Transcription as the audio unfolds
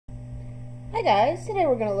Hi guys, today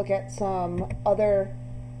we're going to look at some other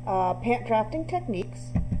pant drafting techniques.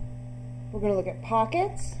 We're going to look at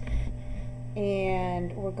pockets,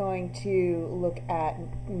 and we're going to look at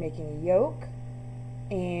making a yoke,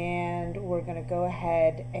 and we're going to go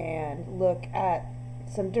ahead and look at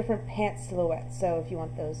some different pant silhouettes. So if you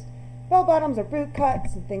want those bell bottoms or boot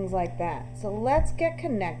cuts and things like that. So let's get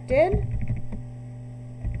connected.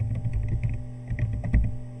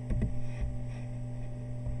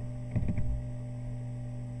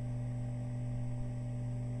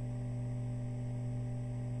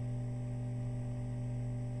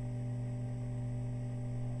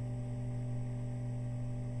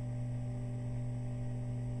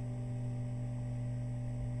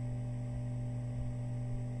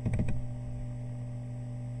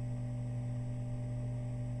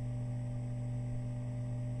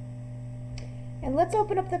 And let's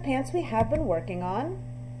open up the pants we have been working on.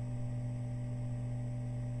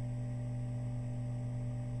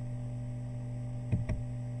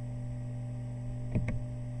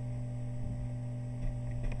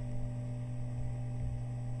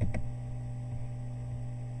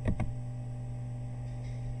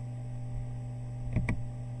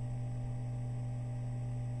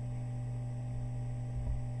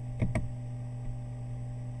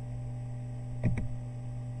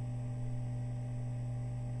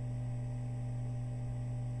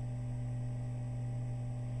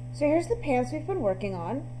 So here's the pants we've been working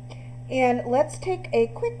on, and let's take a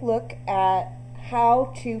quick look at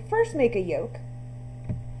how to first make a yoke.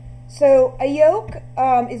 So a yoke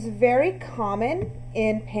is very common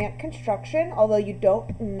in pant construction, although you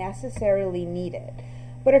don't necessarily need it.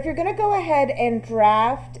 But if you're going to go ahead and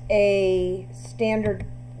draft a standard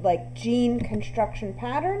like jean construction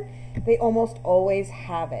pattern, they almost always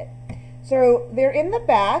have it. So they're in the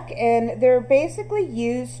back, and they're basically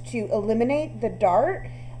used to eliminate the dart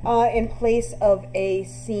in place of a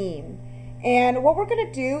seam. And what we're going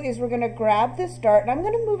to do is we're going to grab this dart, and I'm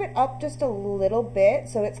going to move it up just a little bit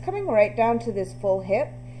so it's coming right down to this full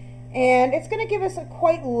hip, and it's going to give us a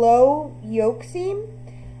quite low yoke seam.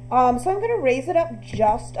 So I'm going to raise it up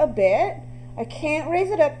just a bit. I can't raise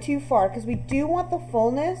it up too far because we do want the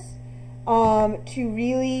fullness to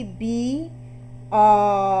really be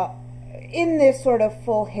in this sort of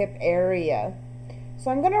full hip area. So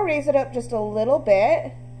I'm going to raise it up just a little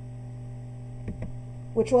bit,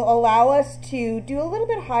 which will allow us to do a little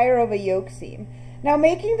bit higher of a yoke seam. Now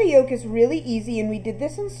making the yoke is really easy, and we did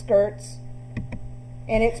this in skirts,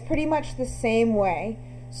 and it's pretty much the same way.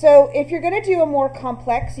 So if you're going to do a more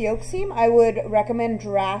complex yoke seam, I would recommend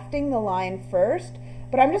drafting the line first,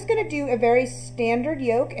 but I'm just going to do a very standard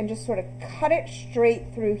yoke and just sort of cut it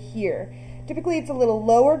straight through here. Typically it's a little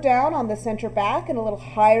lower down on the center back and a little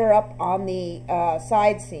higher up on the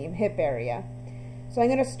side seam, hip area. So I'm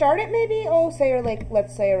going to start it maybe,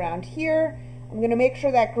 let's say around here. I'm going to make sure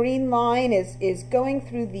that green line is going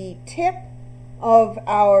through the tip of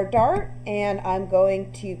our dart, and I'm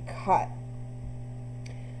going to cut.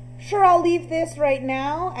 Sure, I'll leave this right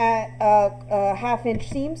now at a ½ inch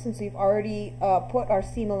seam since we've already put our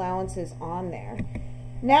seam allowances on there.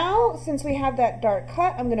 Now, since we have that dart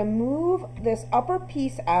cut, I'm going to move this upper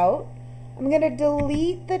piece out. I'm going to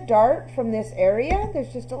delete the dart from this area.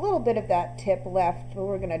 There's just a little bit of that tip left, but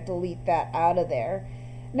we're going to delete that out of there.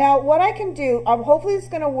 Now what I can do, hopefully it's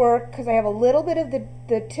going to work because I have a little bit of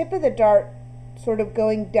the tip of the dart sort of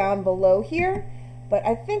going down below here, but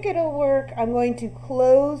I think it'll work. I'm going to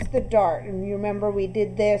close the dart, and you remember we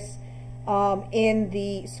did this in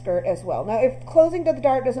the skirt as well. Now if closing the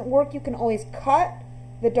dart doesn't work, you can always cut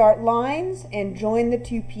the dart lines and join the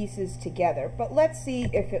two pieces together, but let's see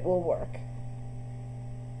if it will work.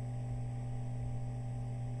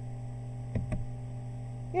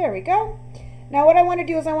 There we go. Now what I want to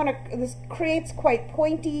do is this creates quite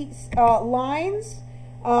pointy lines.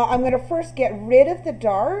 I'm going to first get rid of the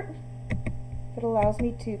dart. If it allows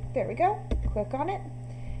me to, there we go, click on it.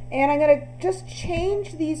 And I'm going to just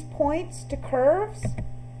change these points to curves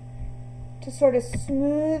to sort of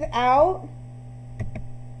smooth out.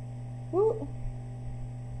 Ooh.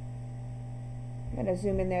 I'm going to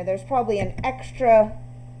zoom in there. There's probably an extra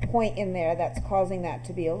point in there that's causing that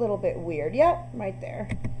to be a little bit weird. Yep, right there.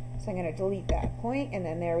 So I'm going to delete that point, and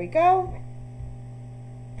then there we go.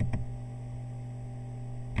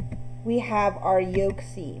 We have our yoke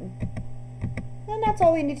seam. And that's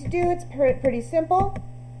all we need to do. It's pretty simple.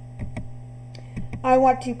 I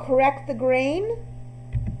want to correct the grain.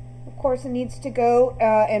 Of course, it needs to go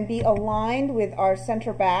and be aligned with our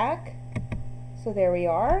center back. So there we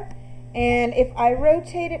are. And if I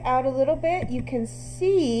rotate it out a little bit, you can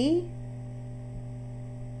see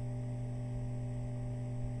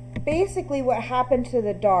basically what happened to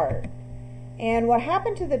the dart. And what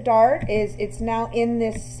happened to the dart is it's now in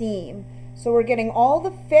this seam. So we're getting all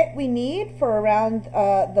the fit we need for around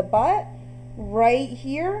the butt right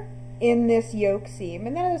here in this yoke seam.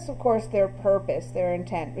 And that is, of course, their purpose, their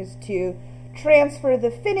intent is to transfer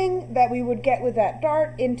the fitting that we would get with that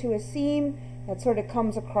dart into a seam that sort of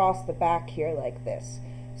comes across the back here like this.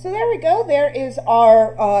 So there we go. There is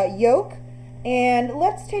our yoke. And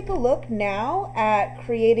let's take a look now at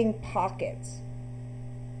creating pockets.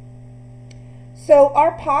 So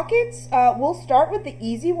our pockets, we'll start with the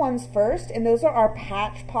easy ones first, and those are our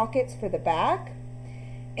patch pockets for the back.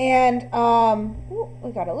 And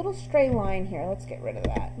we got a little stray line here. Let's get rid of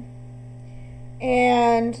that.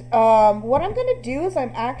 And what I'm going to do is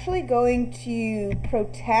I'm actually going to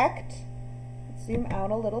protect, zoom out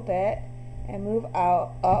a little bit and move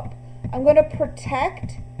out up. I'm going to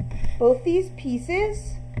protect both these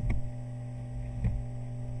pieces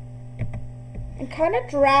and kind of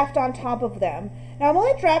draft on top of them. Now I'm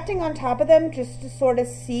only drafting on top of them just to sort of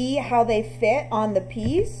see how they fit on the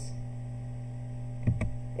piece.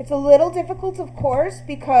 It's a little difficult, of course,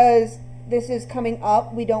 because this is coming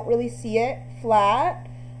up. We don't really see it flat,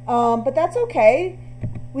 but that's okay.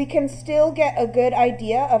 We can still get a good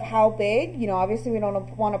idea of how big. You know, obviously we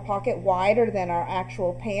don't want a pocket wider than our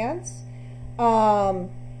actual pants,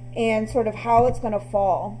 and sort of how it's going to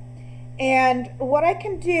fall. And what I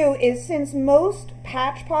can do is, since most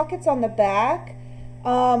patch pockets on the back,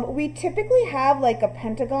 we typically have like a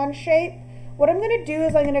pentagon shape, what I'm going to do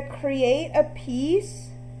is I'm going to create a piece,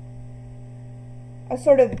 a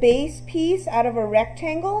sort of base piece out of a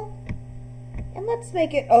rectangle, and let's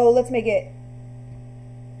make it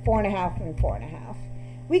 4.5 and 4.5.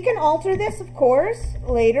 We can alter this, of course,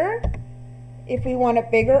 later if we want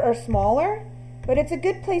it bigger or smaller, but it's a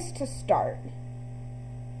good place to start.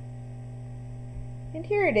 And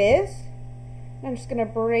here it is. I'm just going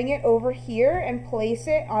to bring it over here and place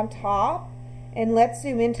it on top, and let's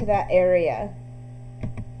zoom into that area.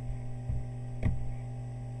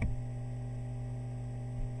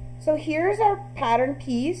 So here's our pattern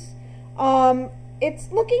piece.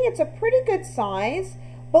 It's a pretty good size,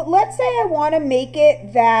 but let's say I want to make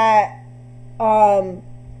it that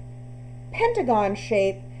pentagon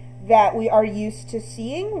shape that we are used to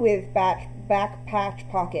seeing with back patch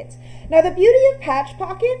pockets. Now the beauty of patch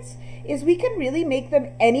pockets is we can really make them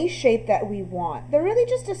any shape that we want. They're really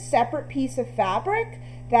just a separate piece of fabric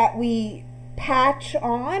that we patch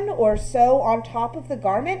on or sew on top of the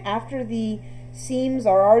garment after the seams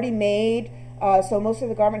are already made. So most of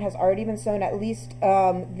the garment has already been sewn. At least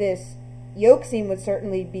this yoke seam would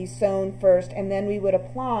certainly be sewn first, and then we would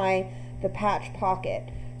apply the patch pocket.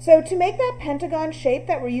 So to make that pentagon shape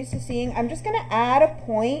that we're used to seeing, I'm just going to add a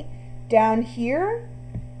point down here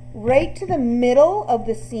right to the middle of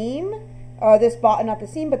the seam, not the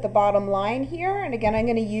seam, but the bottom line here. And again, I'm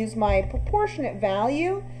going to use my proportionate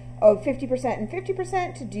value of 50% and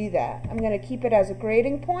 50% to do that. I'm going to keep it as a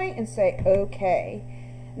grading point and say OK.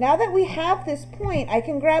 Now that we have this point, I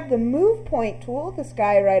can grab the move point tool, this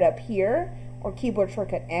guy right up here, or keyboard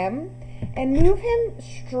shortcut M, and move him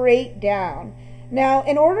straight down. Now,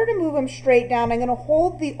 in order to move him straight down, I'm going to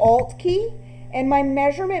hold the Alt key, and my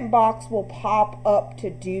measurement box will pop up to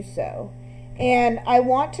do so. And I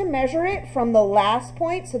want to measure it from the last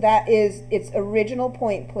point, so that is its original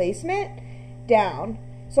point placement, down.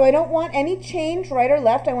 So I don't want any change right or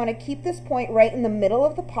left. I want to keep this point right in the middle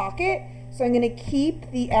of the pocket. So I'm going to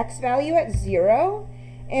keep the X value at 0,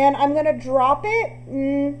 and I'm going to drop it.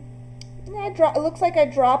 It looks like I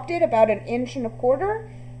dropped it about 1.25 inches,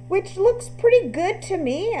 which looks pretty good to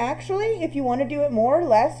me, actually. If you want to do it more or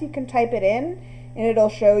less, you can type it in and it'll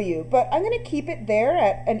show you. But I'm going to keep it there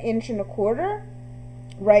at 1.25 inches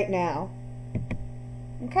right now.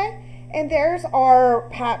 Okay, and there's our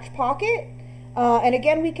patch pocket. And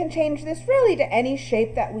again, we can change this really to any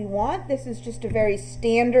shape that we want. This is just a very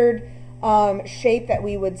standard shape that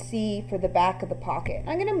we would see for the back of the pocket.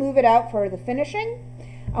 I'm going to move it out for the finishing.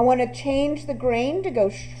 I want to change the grain to go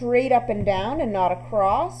straight up and down and not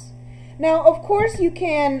across. Now, of course, you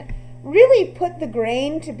can really put the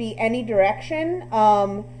grain to be any direction.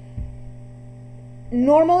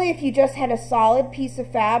 Normally, if you just had a solid piece of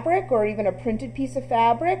fabric or even a printed piece of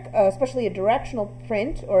fabric, especially a directional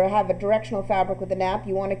print or have a directional fabric with a nap,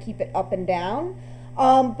 you want to keep it up and down.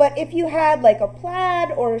 But if you had like a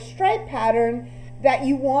plaid or a stripe pattern that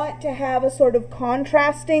you want to have a sort of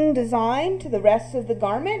contrasting design to the rest of the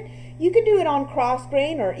garment, you can do it on cross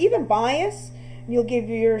grain or even bias. You'll give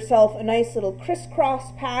yourself a nice little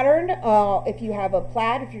crisscross pattern if you have a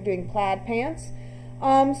plaid, if you're doing plaid pants.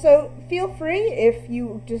 So feel free, if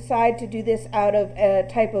you decide to do this out of a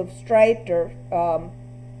type of striped or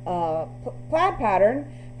plaid pattern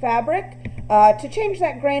fabric, to change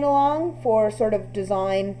that grain along for sort of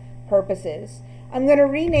design purposes. I'm going to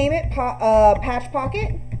rename it Patch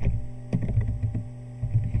Pocket.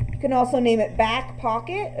 You can also name it Back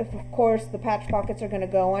Pocket, if of course the patch pockets are going to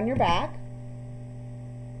go on your back.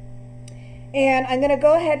 And I'm going to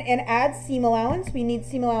go ahead and add seam allowance. We need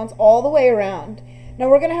seam allowance all the way around. Now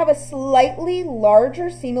we're going to have a slightly larger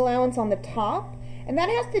seam allowance on the top, and that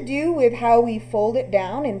has to do with how we fold it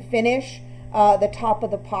down and finish the top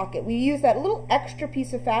of the pocket. We use that little extra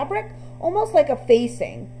piece of fabric, almost like a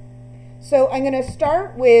facing. So I'm going to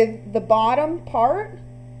start with the bottom part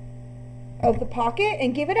of the pocket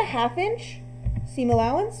and give it a 1/2 inch seam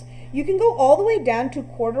allowance. You can go all the way down to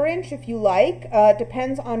 1/4 inch if you like.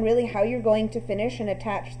 Depends on really how you're going to finish and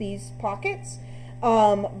attach these pockets.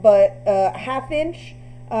 But 1/2 inch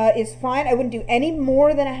is fine. I wouldn't do any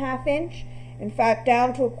more than a 1/2 inch. In fact,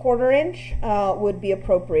 down to a 1/4 inch would be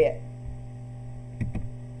appropriate.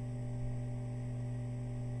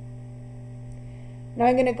 Now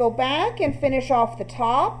I'm going to go back and finish off the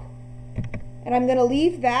top, and I'm going to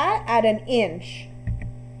leave that at 1 inch.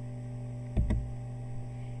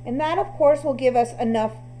 And that, of course, will give us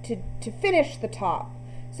enough to finish the top.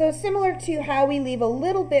 So similar to how we leave a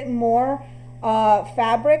little bit more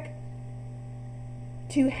fabric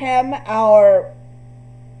to hem our,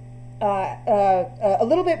 a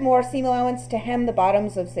little bit more seam allowance to hem the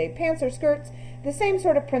bottoms of, say, pants or skirts, the same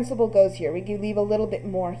sort of principle goes here. We can leave a little bit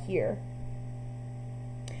more here.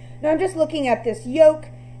 Now I'm just looking at this yoke,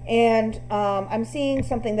 and I'm seeing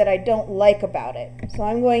something that I don't like about it. So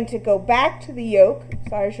I'm going to go back to the yoke.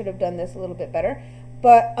 Sorry, I should have done this a little bit better.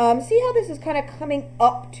 But see how this is kind of coming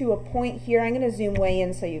up to a point here? I'm going to zoom way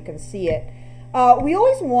in so you can see it. We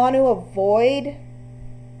always want to avoid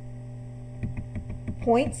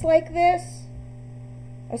points like this,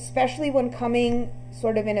 especially when coming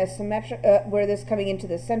sort of in a symmetric, where this coming into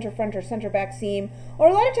the center front or center back seam. Or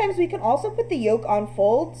a lot of times we can also put the yoke on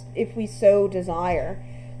folds if we so desire.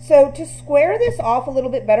 So to square this off a little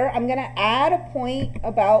bit better, I'm going to add a point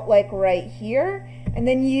about like right here, and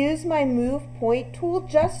then use my move point tool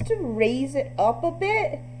just to raise it up a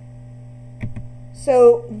bit.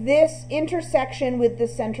 So this intersection with the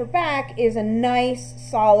center back is a nice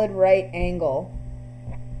solid right angle.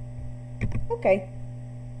 Okay.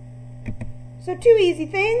 So 2 easy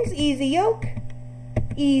things: easy yoke,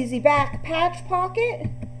 easy back patch pocket.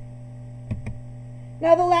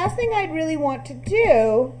 Now the last thing I'd really want to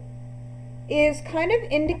do is kind of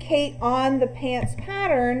indicate on the pants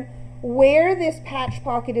pattern where this patch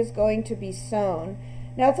pocket is going to be sewn.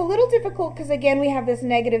 Now it's a little difficult because again we have this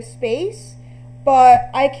negative space, but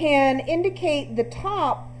I can indicate the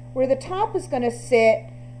top, where the top is going to sit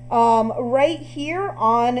right here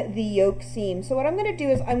on the yoke seam. So what I'm going to do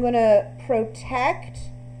is I'm going to protect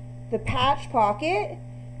the patch pocket,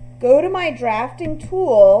 go to my drafting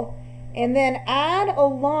tool, and then add a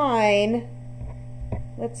line.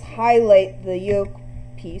 Let's highlight the yoke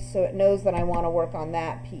piece so it knows that I want to work on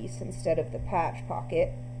that piece instead of the patch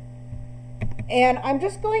pocket. And I'm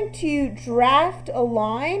just going to draft a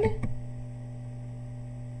line,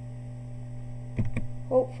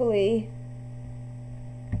 hopefully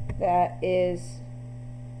that is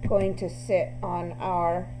going to sit on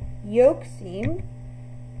our yoke seam.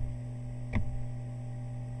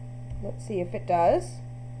 Let's see if it does.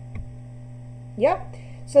 Yep.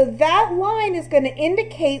 So that line is going to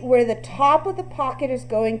indicate where the top of the pocket is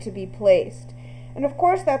going to be placed. And of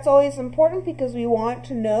course that's always important because we want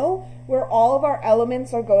to know where all of our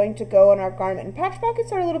elements are going to go on our garment. And patch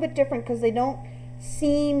pockets are a little bit different because they don't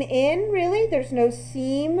seam in really. There's no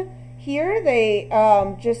seam here. They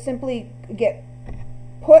just simply get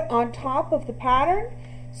put on top of the pattern.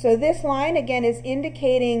 So this line again is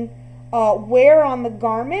indicating where on the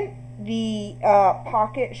garment the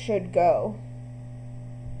pocket should go.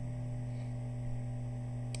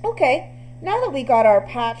 Okay, now that we got our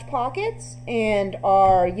patch pockets and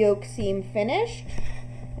our yoke seam finished,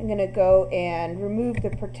 I'm going to go and remove the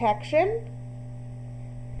protection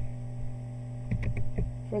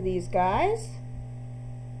for these guys.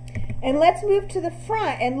 And let's move to the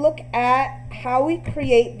front and look at how we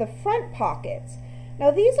create the front pockets. Now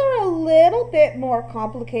these are a little bit more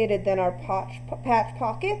complicated than our patch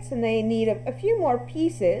pockets, and they need a few more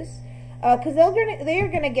pieces because they are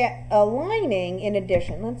going to get a lining in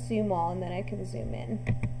addition. Let's zoom all and then I can zoom in.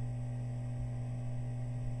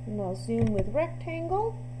 And I'll zoom with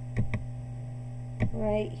rectangle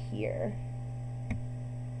right here.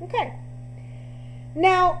 Okay.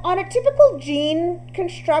 Now, on a typical jean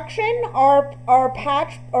construction, our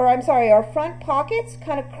front pockets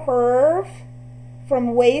kind of curve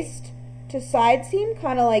from waist to side seam,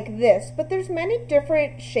 kind of like this. But there's many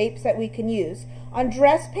different shapes that we can use. On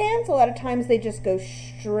dress pants, a lot of times they just go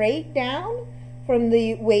straight down from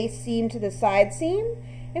the waist seam to the side seam.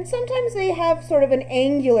 And sometimes they have sort of an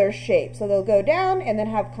angular shape. So they'll go down and then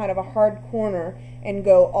have kind of a hard corner and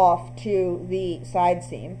go off to the side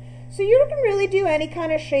seam. So you can really do any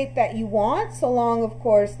kind of shape that you want, so long, of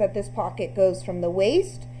course, that this pocket goes from the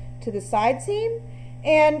waist to the side seam.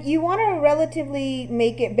 And you want to relatively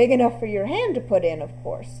make it big enough for your hand to put in, of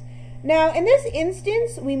course. Now, in this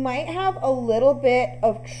instance, we might have a little bit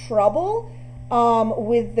of trouble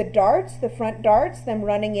with the darts, the front darts, them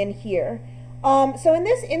running in here. So in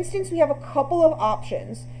this instance, we have a couple of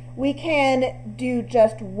options. We can do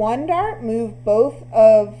just one dart, move both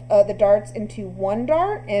of the darts into one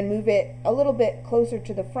dart and move it a little bit closer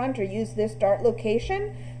to the front, or use this dart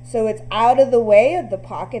location so it's out of the way of the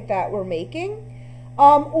pocket that we're making.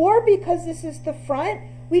 Or because this is the front,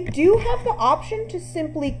 we do have the option to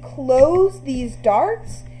simply close these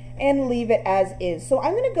darts and leave it as is. So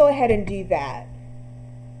I'm going to go ahead and do that.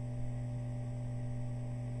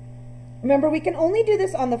 Remember, we can only do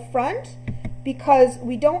this on the front because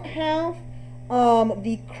we don't have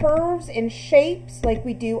the curves and shapes like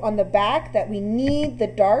we do on the back that we need the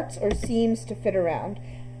darts or seams to fit around.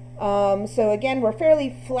 So again, we're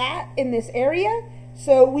fairly flat in this area,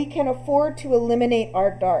 so we can afford to eliminate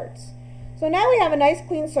our darts. So now we have a nice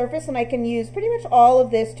clean surface, and I can use pretty much all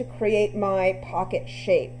of this to create my pocket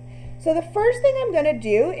shape. So the first thing I'm going to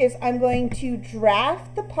do is I'm going to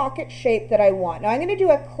draft the pocket shape that I want. Now I'm going to do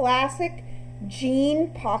a classic jean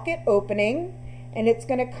pocket opening, and it's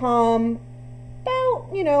going to come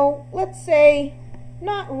about, let's say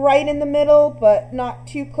not right in the middle, but not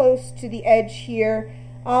too close to the edge here.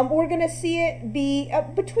 We're going to see it be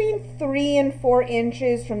between 3 and 4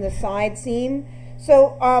 inches from the side seam.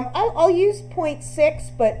 So I'll use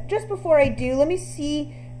 0.6, but just before I do, let me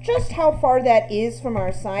see just how far that is from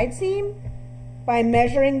our side seam by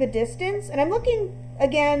measuring the distance. And I'm looking,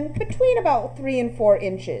 again, between about 3 and 4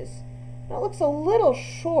 inches. That looks a little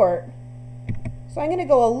short, so I'm going to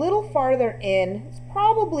go a little farther in. It's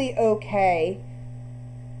probably okay.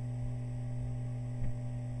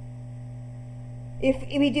 If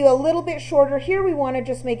we do a little bit shorter here, we want to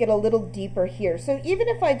just make it a little deeper here. So even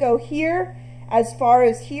if I go here as far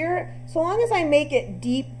as here, so long as I make it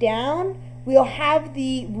deep down, we'll have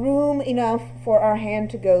the room enough for our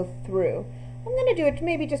hand to go through. I'm going to do it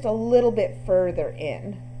maybe just a little bit further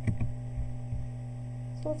in.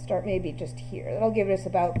 So let's start maybe just here. That'll give us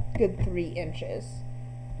about good 3 inches.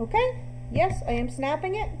 Okay? Yes, I am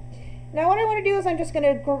snapping it. Now what I want to do is I'm just going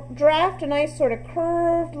to draft a nice sort of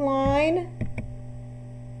curved line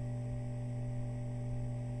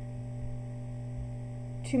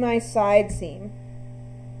to my side seam.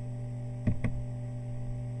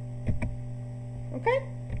 Okay?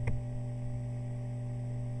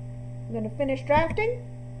 I'm going to finish drafting.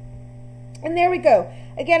 And there we go.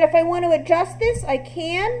 Again, if I want to adjust this, I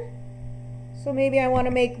can. So maybe I want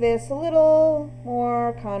to make this a little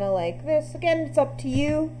more kind of like this. Again, it's up to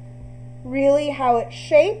you, really, how it's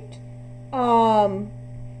shaped.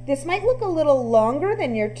 This might look a little longer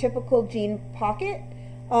than your typical jean pocket.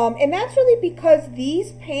 And that's really because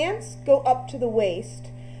these pants go up to the waist.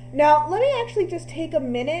 Now, let me actually just take a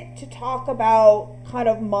minute to talk about kind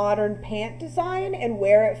of modern pant design and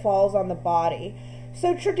where it falls on the body.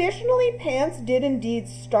 So traditionally, pants did indeed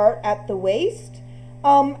start at the waist.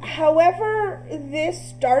 However, this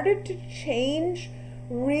started to change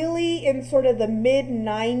really in sort of the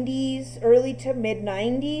mid-90s, early to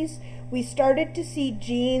mid-90s. We started to see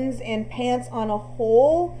jeans and pants on a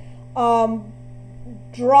whole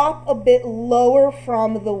drop a bit lower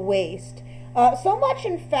from the waist. So much,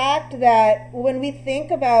 in fact, that when we think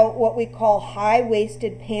about what we call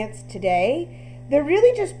high-waisted pants today, they're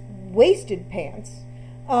really just waisted pants.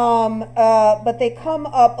 But they come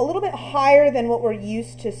up a little bit higher than what we're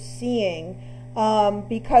used to seeing,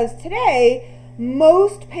 because today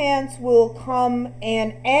most pants will come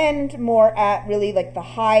and end more at really like the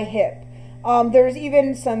high hip. There's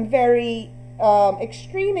even some very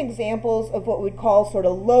extreme examples of what we'd call sort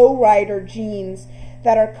of low rider jeans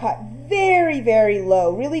that are cut very, very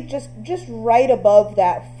low, really just right above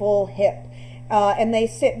that full hip. And they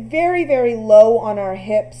sit very, very low on our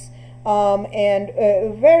hips, and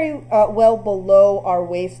very well below our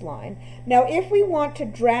waistline. Now, if we want to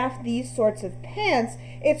draft these sorts of pants,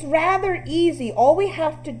 it's rather easy. All we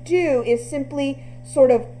have to do is simply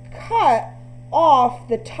sort of cut off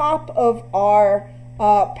the top of our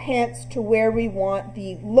pants to where we want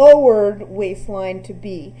the lowered waistline to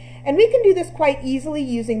be. And we can do this quite easily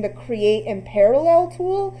using the Create and Parallel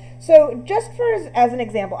tool. So just as an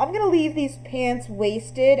example, I'm going to leave these pants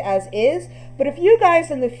waisted as is, but if you guys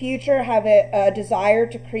in the future have a desire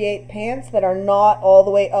to create pants that are not all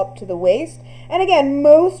the way up to the waist, and again,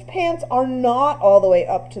 most pants are not all the way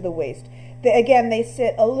up to the waist. Again, they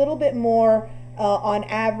sit a little bit more on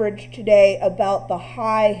average today about the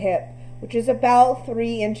high hip, which is about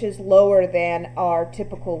 3 inches lower than our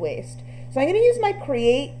typical waist. So I'm going to use my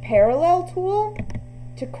Create Parallel tool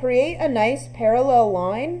to create a nice parallel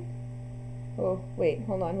line. Oh, wait,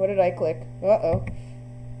 hold on. What did I click? Uh-oh.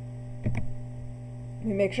 Let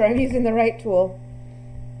me make sure I'm using the right tool.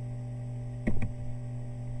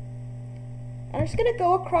 I'm just going to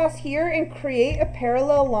go across here and create a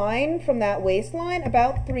parallel line from that waistline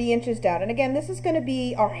about 3 inches down. And again, this is going to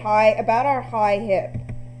be about our high hip.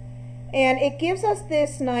 And it gives us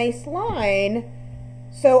this nice line,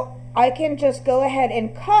 so I can just go ahead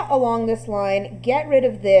and cut along this line, get rid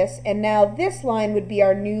of this, and now this line would be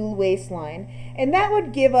our new waistline. And that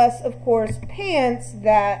would give us, of course, pants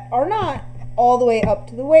that are not all the way up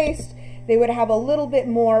to the waist. They would have a little bit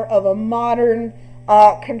more of a modern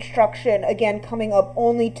construction, again, coming up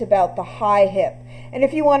only to about the high hip. And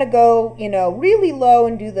if you want to go, really low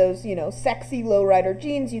and do those, sexy lowrider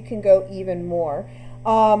jeans, you can go even more.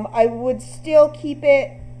 I would still keep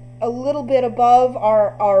it a little bit above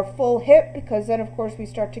our full hip, because then of course we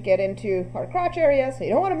start to get into our crotch area, so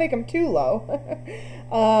you don't want to make them too low.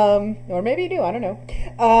 Or maybe you do, I don't know.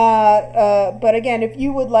 But again, if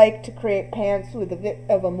you would like to create pants with a bit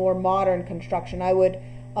of a more modern construction, I would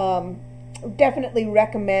definitely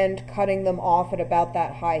recommend cutting them off at about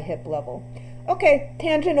that high hip level. Okay,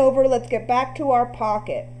 tangent over, let's get back to our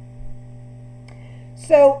pocket.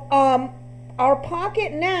 So our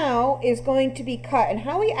pocket now is going to be cut, and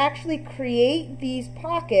how we actually create these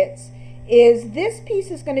pockets is this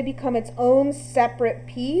piece is going to become its own separate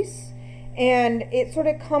piece, and it sort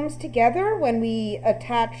of comes together when we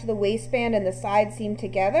attach the waistband and the side seam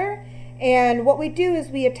together. And what we do is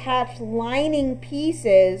we attach lining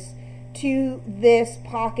pieces to this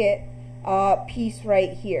pocket piece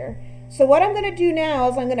right here. So what I'm going to do now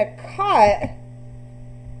is I'm going to cut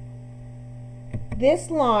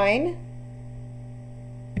this line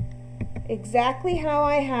exactly how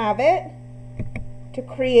I have it to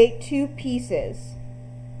create two pieces.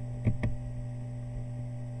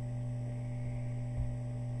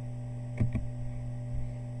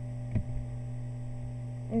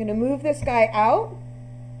 I'm going to move this guy out.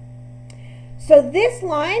 So this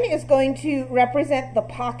line is going to represent the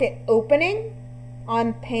pocket opening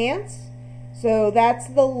on pants. So that's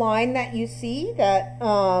the line that you see that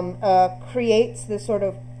creates the sort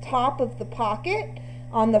of top of the pocket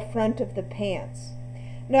on the front of the pants.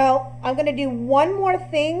 Now I'm going to do one more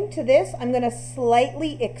thing to this. I'm going to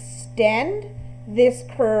slightly extend this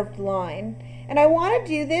curved line. And I want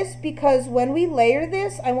to do this because when we layer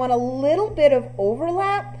this, I want a little bit of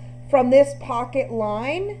overlap from this pocket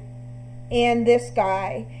line and this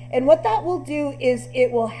guy. And what that will do is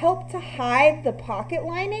it will help to hide the pocket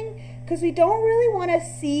lining, because we don't really want to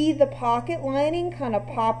see the pocket lining kind of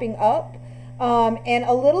popping up. And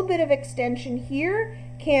a little bit of extension here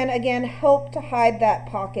can again help to hide that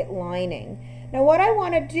pocket lining. Now what I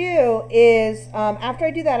want to do is, after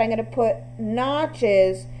I do that, I'm going to put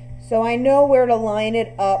notches so I know where to line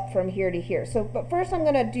it up from here to here. So, but first I'm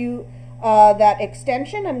going to do that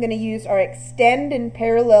extension. I'm going to use our Extend and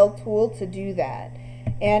Parallel tool to do that.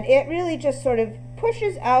 And it really just sort of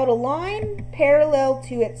pushes out a line parallel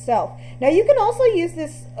to itself. Now you can also use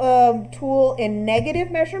this tool in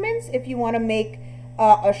negative measurements if you want to make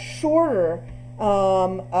a shorter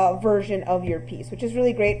version of your piece, which is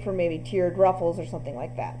really great for maybe tiered ruffles or something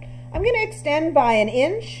like that. I'm going to extend by 1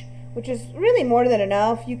 inch, which is really more than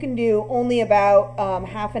enough. You can do only about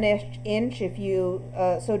half an inch if you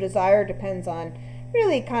so desire. Depends on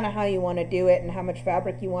really kind of how you want to do it and how much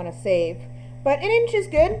fabric you want to save. But 1 inch is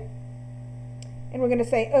good. And we're going to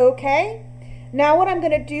say OK. Now what I'm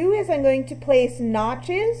going to do is I'm going to place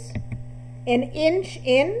notches 1 inch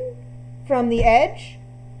in from the edge.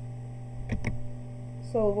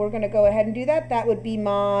 So we're going to go ahead and do that. That would be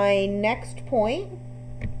my next point.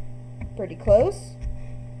 Pretty close.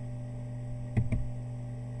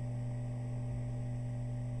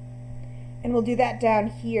 And we'll do that down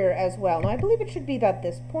here as well. Now I believe it should be about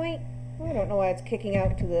this point. I don't know why it's kicking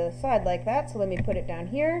out to the side like that, so let me put it down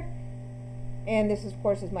here. And this, of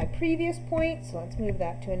course, is my previous point, so let's move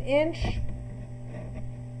that to 1 inch.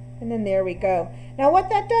 And then there we go. Now what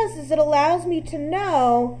that does is it allows me to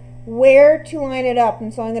know where to line it up.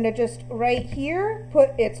 And so I'm going to just right here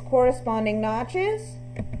put its corresponding notches.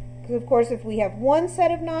 Because of course if we have one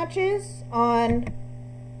set of notches on,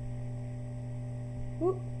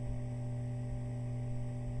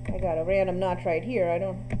 I got a random notch right here. I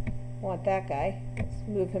don't want that guy. Let's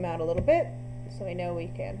move him out a little bit so I know we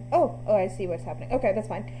can. Oh, I see what's happening. Okay, that's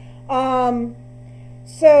fine.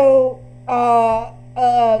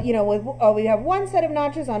 You know, we have one set of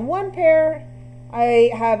notches on one pair.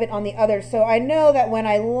 I have it on the other. So I know that when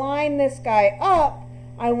I line this guy up,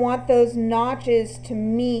 I want those notches to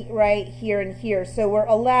meet right here and here. So we're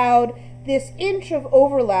allowed this inch of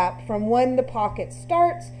overlap from when the pocket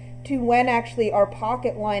starts to when actually our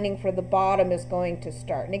pocket lining for the bottom is going to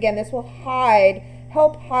start. And again, this will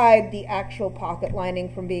help hide the actual pocket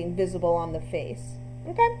lining from being visible on the face.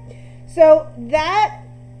 Okay, so that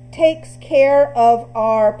takes care of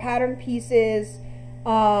our pattern pieces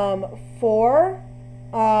for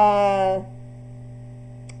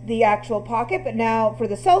the actual pocket, but now for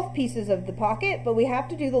the self pieces of the pocket, but we have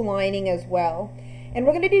to do the lining as well. And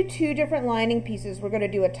we're going to do two different lining pieces. We're going to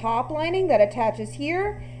do a top lining that attaches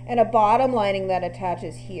here and a bottom lining that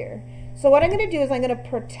attaches here. So what I'm going to do is I'm going to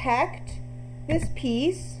protect this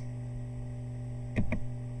piece,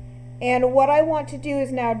 and what I want to do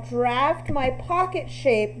is now draft my pocket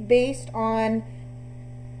shape based on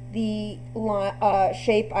the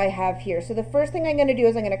shape I have here. So the first thing I'm going to do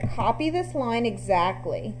is I'm going to copy this line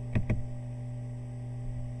exactly.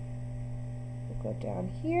 We'll go down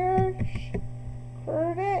here,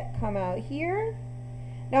 curve it, come out here.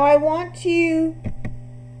 Now I want to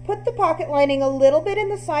put the pocket lining a little bit in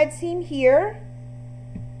the side seam here.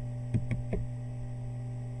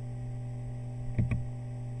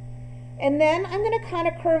 And then I'm going to kind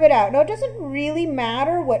of curve it out. Now it doesn't really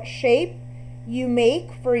matter what shape you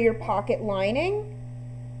make for your pocket lining.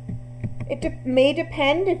 It may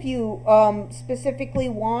depend if you specifically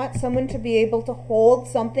want someone to be able to hold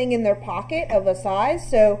something in their pocket of a size.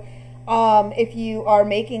 So if you are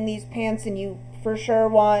making these pants and you for sure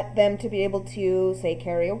want them to be able to, say,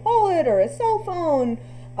 carry a wallet or a cell phone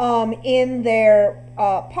in their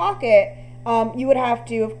pocket, you would have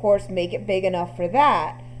to, of course, make it big enough for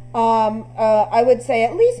that. I would say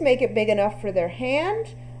at least make it big enough for their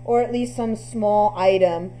hand, or at least some small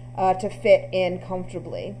item to fit in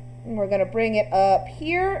comfortably. And we're going to bring it up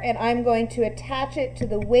here, and I'm going to attach it to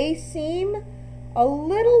the waist seam a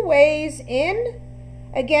little ways in.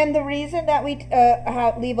 Again, the reason that we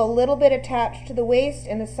leave a little bit attached to the waist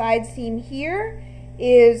and the side seam here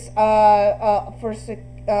is for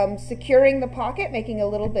securing the pocket, making it a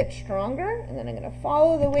little bit stronger. And then I'm going to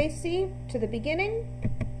follow the waist seam to the beginning,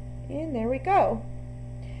 and there we go.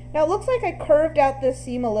 Now it looks like I curved out this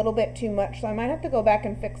seam a little bit too much, so I might have to go back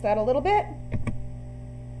and fix that a little bit.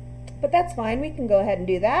 But that's fine, we can go ahead and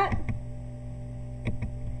do that.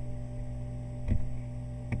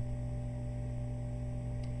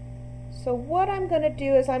 So what I'm going to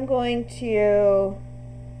do is I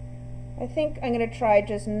think I'm going to try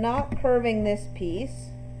just not curving this piece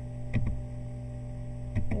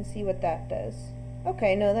and see what that does.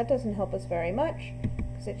 Okay, no, that doesn't help us very much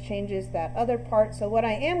because it changes that other part. So what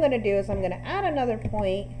I am going to do is I'm going to add another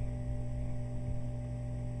point,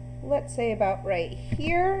 let's say about right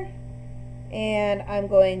here, and I'm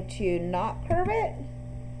going to not curve it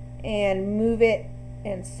and move it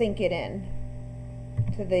and sink it in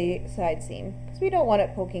to the side seam because we don't want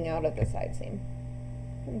it poking out of the side seam.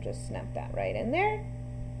 And just snap that right in there.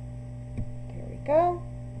 There we go.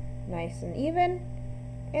 Nice and even.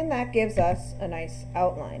 And that gives us a nice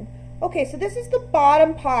outline. Okay, so this is the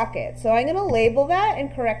bottom pocket. So I'm going to label that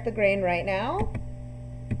and correct the grain right now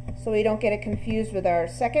so we don't get it confused with our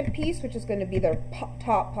second piece, which is going to be the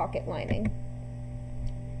top pocket lining.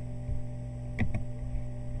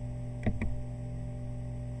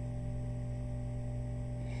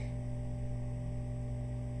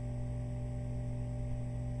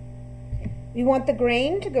 We want the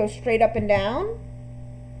grain to go straight up and down.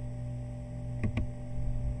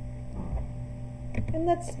 And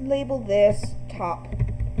let's label this top.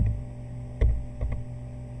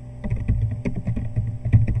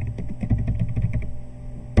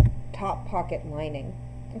 Top pocket lining.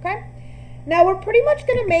 Okay? Now we're pretty much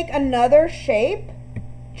going to make another shape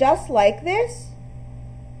just like this,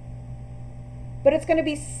 but it's going to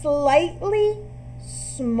be slightly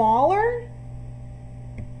smaller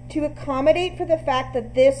to accommodate for the fact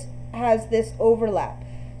that this has this overlap.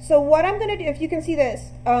 So what I'm going to do, if you can see this,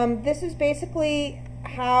 this is basically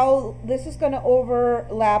how this is going to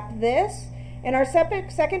overlap this, and our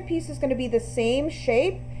second piece is going to be the same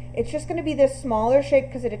shape. It's just going to be this smaller shape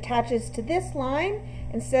because it attaches to this line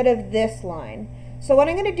instead of this line. So what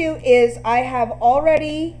I'm going to do is I have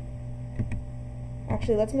already,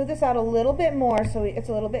 actually let's move this out a little bit more so it's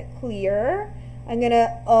a little bit clearer. I'm going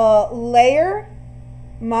to layer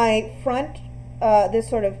my front, this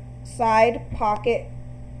sort of side pocket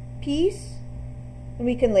piece, and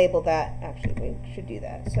we can label that. Actually, we should do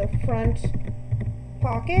that. So front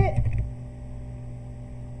pocket,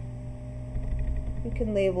 we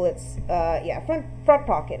can label it, yeah, front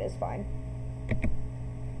pocket is fine.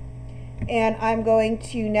 And I'm going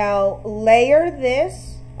to now layer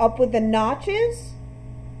this up with the notches.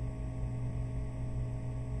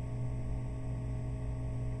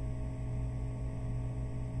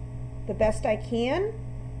 The best I can.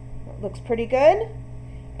 It looks pretty good.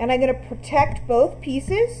 And I'm going to protect both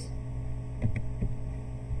pieces.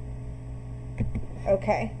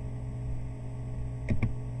 Okay.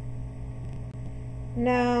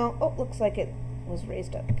 Now, oh, looks like it was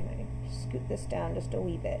raised up. Can I scoot this down just a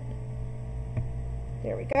wee bit?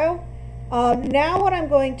 There we go. Now what I'm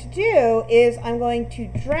going to do is I'm going to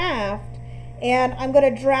draft, and I'm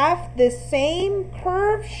going to draft this same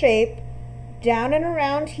curve shape down and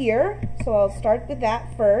around here. So I'll start with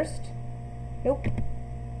that first. Nope.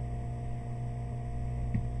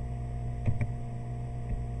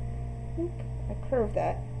 Oop, I curved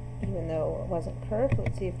that even though it wasn't curved.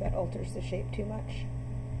 Let's see if that alters the shape too much.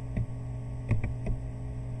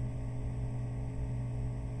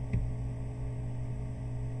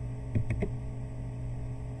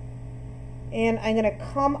 And I'm going to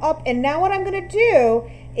come up, and now what I'm going to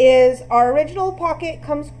do is our original pocket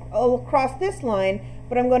comes across this line,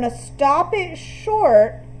 but I'm going to stop it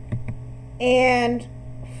short and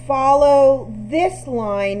follow this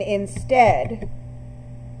line instead.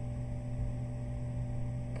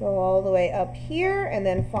 Go all the way up here and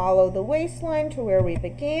then follow the waistline to where we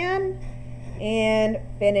began and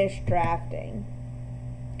finish drafting.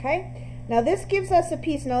 Okay? Now this gives us a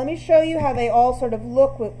piece. Now let me show you how they all sort of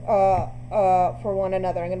look with, for one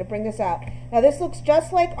another. I'm going to bring this out. Now this looks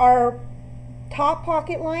just like our top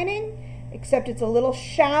pocket lining, except it's a little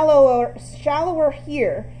shallower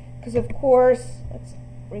here, because of course, let's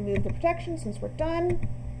remove the protection since we're done.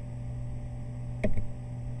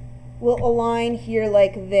 We'll align here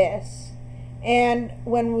like this. And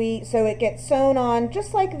when we, so it gets sewn on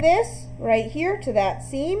just like this, right here to that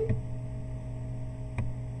seam.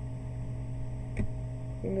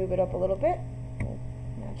 Move it up a little bit,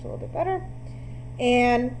 match a little bit better,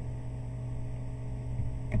 and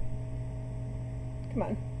come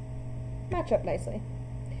on, match up nicely.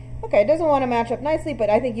 Okay, it doesn't want to match up nicely, but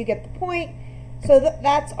I think you get the point. So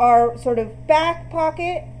that's our sort of back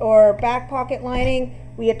pocket or back pocket lining.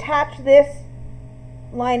 We attach this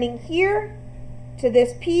lining here to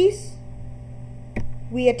this piece.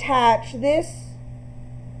 We attach this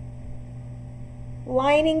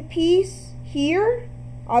lining piece here.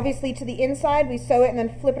 Obviously to the inside, we sew it and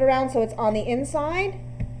then flip it around so it's on the inside.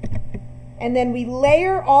 And then we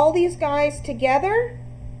layer all these guys together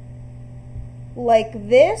like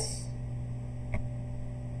this.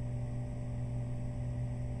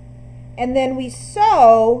 And then we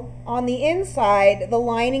sew on the inside the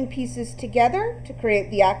lining pieces together to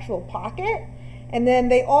create the actual pocket. And then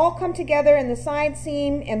they all come together in the side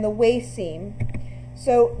seam and the waist seam.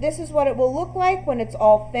 So this is what it will look like when it's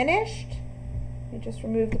all finished. You just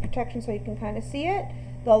remove the protection so you can kind of see it.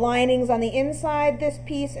 The linings on the inside, this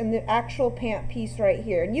piece, and the actual pant piece right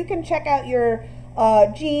here. And you can check out your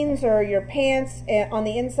jeans or your pants on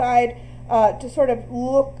the inside to sort of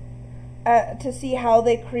look to see how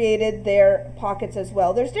they created their pockets as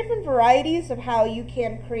well. There's different varieties of how you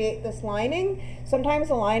can create this lining. Sometimes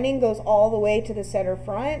the lining goes all the way to the center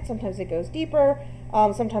front. Sometimes it goes deeper.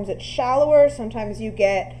 Sometimes it's shallower. Sometimes you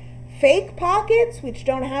get fake pockets which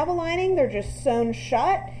don't have a lining, they're just sewn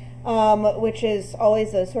shut, which is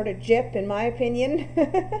always a sort of gyp in my opinion.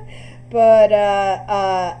 But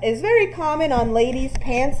is very common on ladies'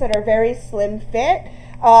 pants that are very slim fit.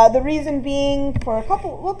 The reason being for a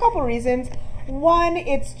couple reasons. One,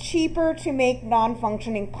 it's cheaper to make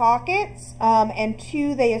non-functioning pockets, and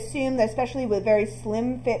two, they assume that especially with very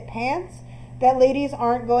slim fit pants, that ladies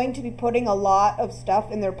aren't going to be putting a lot of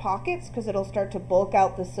stuff in their pockets because it'll start to bulk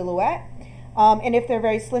out the silhouette. And if they're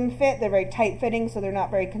very slim fit, they're very tight fitting, so they're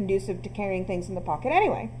not very conducive to carrying things in the pocket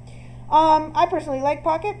anyway. I personally like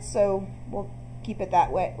pockets, so we'll keep it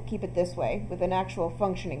that way. We'll keep it this way with an actual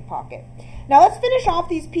functioning pocket. Now let's finish off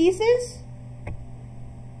these pieces.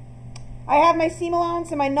 I have my seam allowance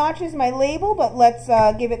and my notches, my label, but let's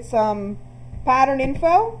give it some pattern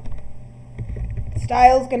info.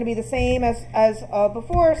 Style is going to be the same as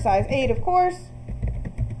before, size 8 of course,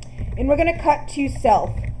 and we're going to cut to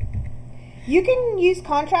self. You can use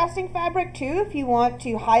contrasting fabric too if you want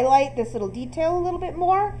to highlight this little detail a little bit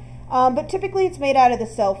more, but typically it's made out of the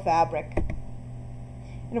self fabric.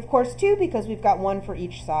 And of course 2 because we've got 1 for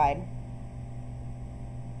each side.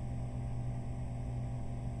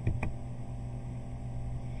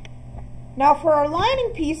 Now for our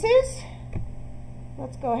lining pieces,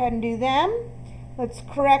 let's go ahead and do them. Let's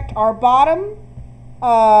correct our bottom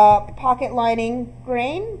pocket lining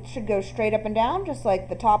grain. It should go straight up and down just like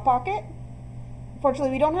the top pocket.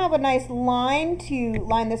 Unfortunately, we don't have a nice line to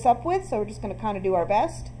line this up with, so we're just going to kind of do our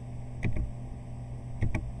best.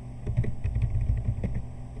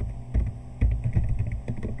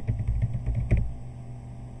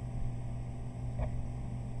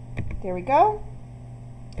 There we go.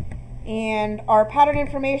 And our pattern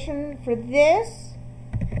information for this,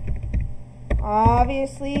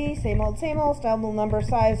 obviously, same old, style, number,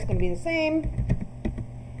 size is going to be the same.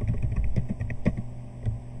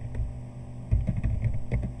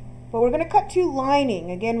 But we're going to cut to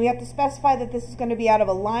lining. Again, we have to specify that this is going to be out of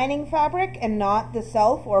a lining fabric and not the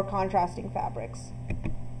self or contrasting fabrics.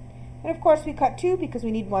 And of course we cut 2 because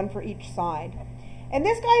we need 1 for each side. And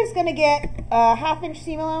this guy is going to get a 1/2 inch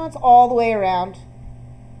seam allowance all the way around.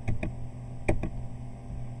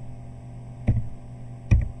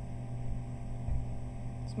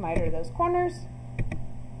 Let's miter those corners.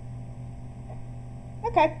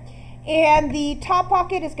 Okay. And the top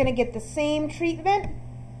pocket is going to get the same treatment.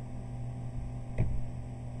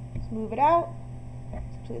 Move it out.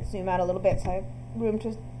 Let's zoom out a little bit so I have room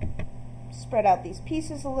to spread out these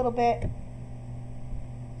pieces a little bit.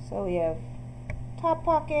 So we have top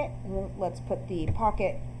pocket, and let's put the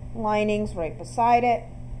pocket linings right beside it.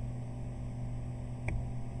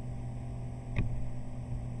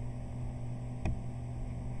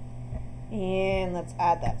 And let's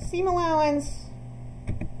add that seam allowance.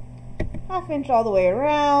 1/2 inch all the way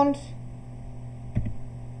around.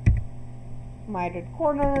 Mitered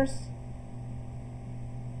corners,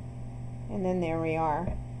 and then there we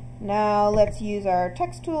are. Now let's use our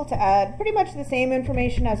text tool to add pretty much the same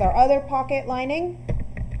information as our other pocket lining.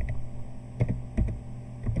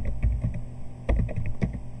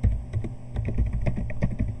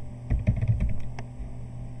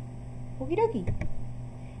 Okie dokie.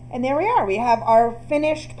 And there we are. We have our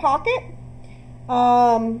finished pocket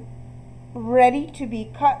ready to be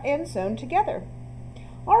cut and sewn together.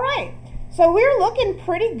 All right. So we're looking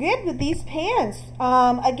pretty good with these pants.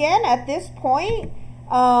 Again, at this point,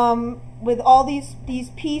 with all these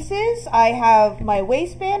pieces, I have my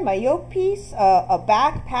waistband, my yoke piece, a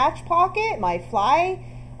back patch pocket, my fly,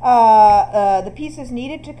 the pieces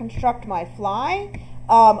needed to construct my fly,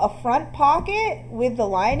 a front pocket with the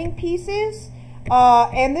lining pieces,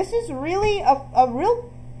 and this is really a real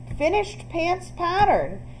finished pants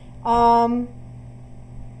pattern.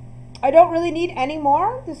 I don't really need any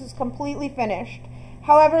more. This is completely finished.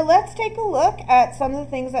 However, let's take a look at some of the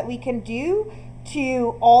things that we can do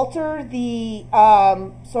to alter the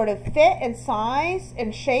sort of fit and size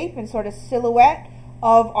and shape and sort of silhouette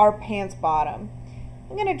of our pants bottom.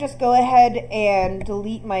 I'm going to just go ahead and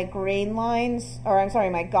delete my grain lines, or I'm sorry,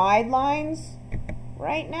 my guide lines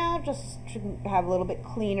right now, just to have a little bit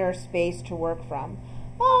cleaner space to work from.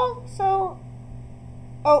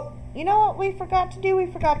 You know what we forgot to do? We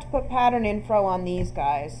forgot to put pattern info on these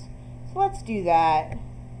guys. So let's do that.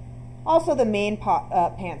 Also the main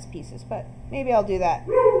pants pieces, but maybe I'll do that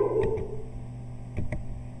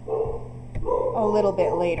a little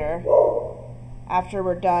bit later after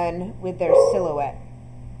we're done with their silhouette.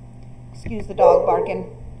 Excuse the dog barking.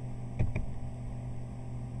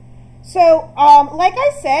 So, like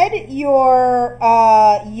I said, your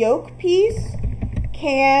yoke piece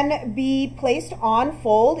can be placed on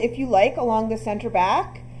fold if you like along the center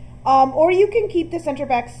back, or you can keep the center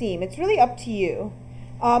back seam. It's really up to you.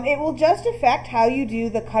 It will just affect how you do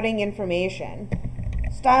the cutting information.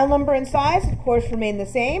 Style, number, and size, of course, remain the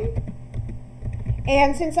same.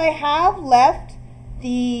 And since I have left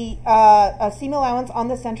the seam allowance on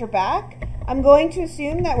the center back, I'm going to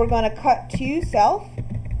assume that we're going to cut to self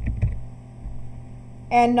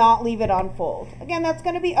and not leave it on fold. Again, that's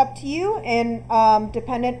going to be up to you and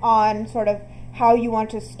dependent on sort of how you want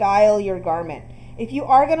to style your garment. If you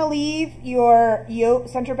are going to leave your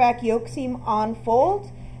center back yoke seam on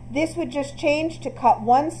fold, this would just change to cut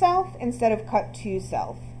one self instead of cut two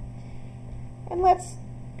self. And let's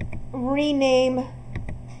rename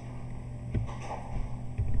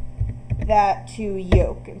that to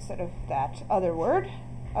yoke instead of that other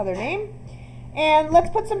name. And let's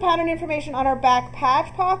put some pattern information on our back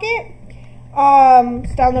patch pocket.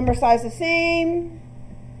 Style, number, size the same.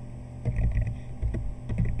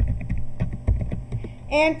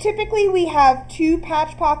 And typically we have 2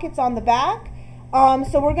 patch pockets on the back.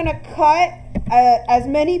 So we're going to cut as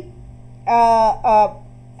many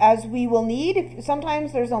as we will need.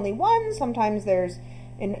 Sometimes there's only 1, sometimes there's,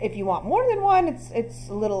 and if you want more than 1, it's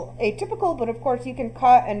a little atypical, but of course you can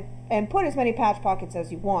cut and put as many patch pockets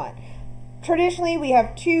as you want. Traditionally we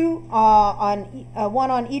have 2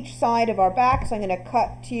 one on each side of our back, so I'm going to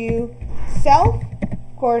cut to self,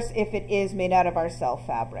 of course if it is made out of our self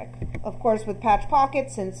fabric. Of course with patch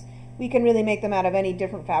pockets, since we can really make them out of any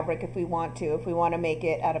different fabric if we want to. If we want to make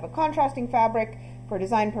it out of a contrasting fabric for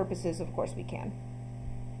design purposes, of course we can.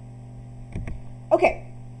 Okay,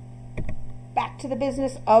 back to the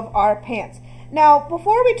business of our pants. Now,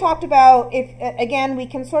 before we talked about, if again, we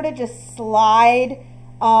can sort of just slide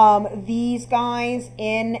these guys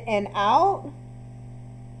in and out,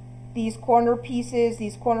 these corner pieces,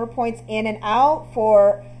 these corner points in and out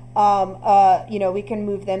for, you know, we can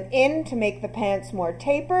move them in to make the pants more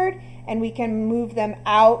tapered, and we can move them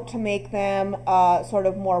out to make them sort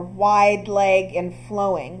of more wide leg and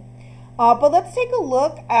flowing. But let's take a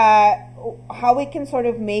look at how we can sort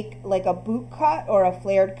of make like a boot cut or a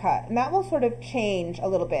flared cut, and that will sort of change a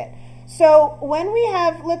little bit. So when we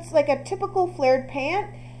have, let's like a typical flared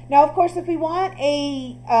pant. Now, of course, if we want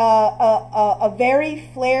a very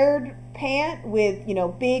flared pant with, you know,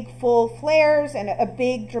 big full flares and a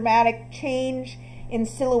big dramatic change in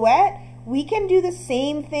silhouette, we can do the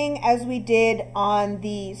same thing as we did on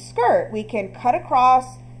the skirt. We can cut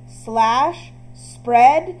across, slash,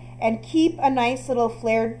 spread, and keep a nice little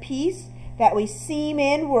flared piece that we seam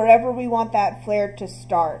in wherever we want that flare to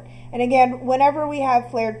start. And again, whenever we have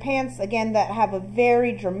flared pants, again, that have a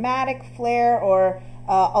very dramatic flare or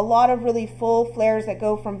a lot of really full flares that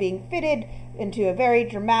go from being fitted into a very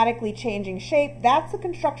dramatically changing shape, that's the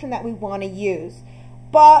construction that we want to use.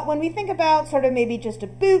 But when we think about sort of maybe just a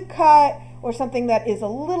boot cut or something that is a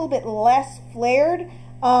little bit less flared,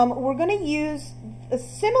 we're going to use a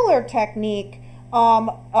similar technique,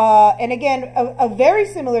 and again, a very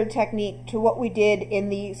similar technique to what we did in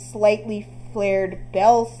the slightly flared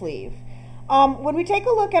bell sleeve. When we take a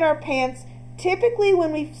look at our pants, typically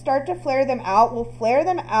when we start to flare them out, we'll flare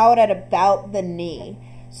them out at about the knee.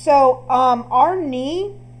 So our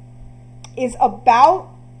knee is about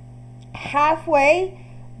halfway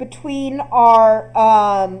between our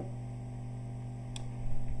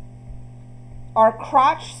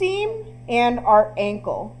crotch seam and our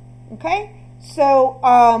ankle. Okay, so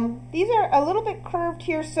these are a little bit curved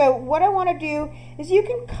here. So what I want to do is, you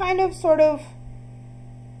can kind of sort of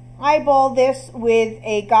eyeball this with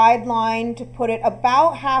a guideline to put it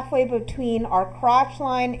about halfway between our crotch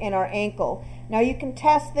line and our ankle. Now you can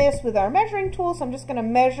test this with our measuring tool, so I'm just going to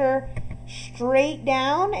measure straight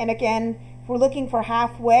down, and again, if we're looking for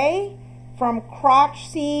halfway from crotch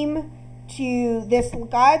seam to this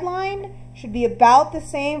guideline, should be about the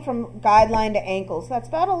same from guideline to ankle. So that's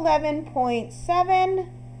about 11.7.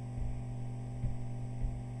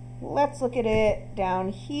 Let's look at it down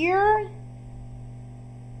here.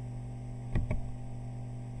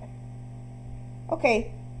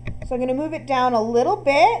 Okay, so I'm going to move it down a little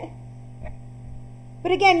bit.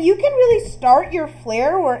 But again, you can really start your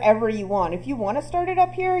flare wherever you want. If you want to start it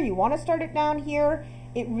up here, you want to start it down here,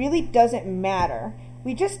 it really doesn't matter.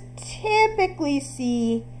 We just typically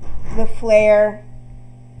see the flare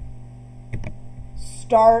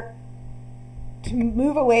start to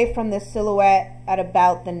move away from the silhouette at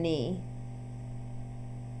about the knee.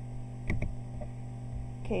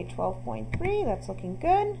 Okay, 12.3, that's looking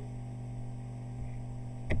good.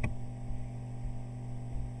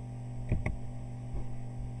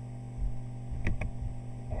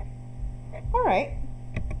 All right,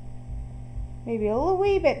 maybe a little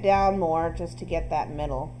wee bit down more just to get that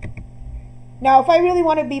middle. Now, if I really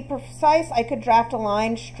want to be precise, I could draft a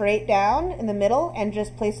line straight down in the middle and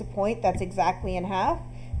just place a point that's exactly in half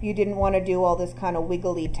if you didn't want to do all this kind of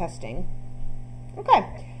wiggly testing. Okay,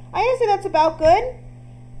 I'm going to say that's about good,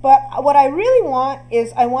 but what I really want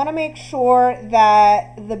is I want to make sure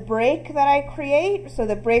that the break that I create, so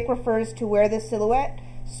the break refers to where the silhouette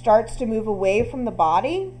starts to move away from the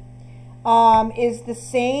body, is the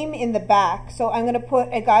same in the back. So I'm going to put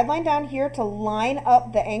a guideline down here to line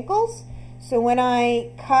up the ankles. So when I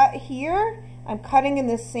cut here, I'm cutting in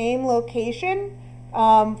the same location,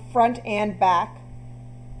 front and back.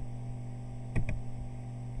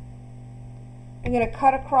 I'm going to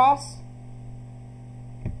cut across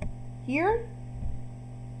here,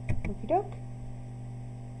 okie doke,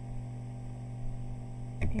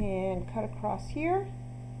 and cut across here,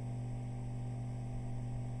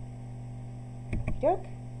 okie doke.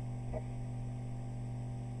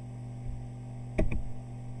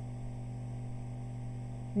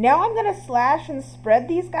 Now I'm going to slash and spread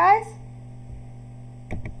these guys.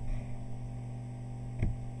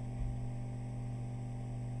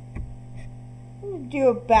 I'm going to do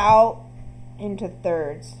about into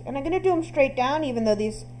thirds. And I'm going to do them straight down even though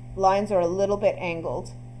these lines are a little bit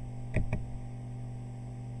angled.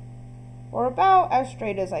 Or about as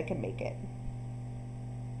straight as I can make it.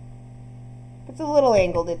 If it's a little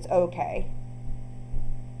angled, it's okay.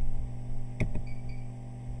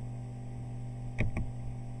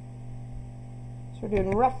 So we're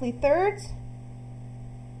doing roughly thirds.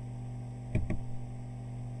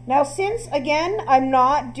 Now since, again, I'm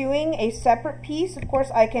not doing a separate piece, of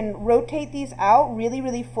course I can rotate these out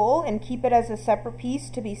really full and keep it as a separate piece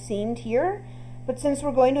to be seamed here. But since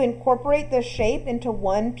we're going to incorporate this shape into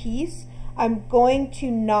one piece, I'm going to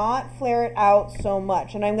not flare it out so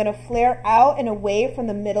much. And I'm going to flare out and away from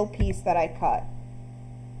the middle piece that I cut.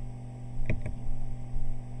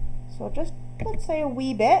 So just, let's say a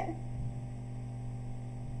wee bit.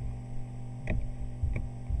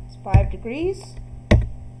 It's 5 degrees.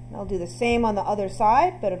 And I'll do the same on the other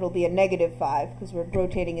side, but it'll be a -5 because we're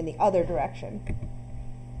rotating in the other direction.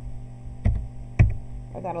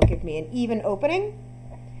 Or that'll give me an even opening.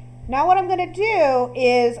 Now what I'm going to do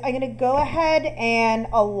is I'm going to go ahead and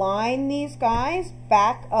align these guys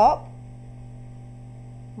back up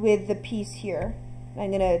with the piece here. And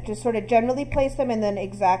I'm going to just sort of generally place them and then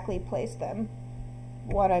exactly place them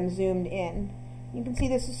when I'm zoomed in. You can see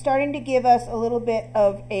this is starting to give us a little bit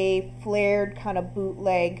of a flared kind of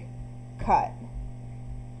bootleg cut.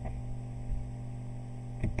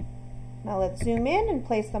 Now let's zoom in and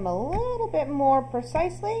place them a little bit more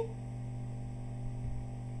precisely.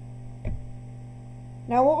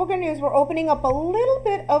 Now what we're going to do is we're opening up a little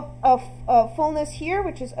bit of fullness here,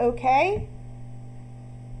 which is okay.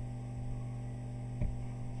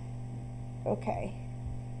 Okay.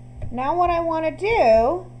 Now what I want to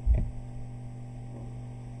do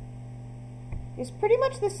is pretty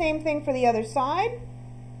much the same thing for the other side.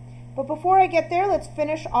 But before I get there, let's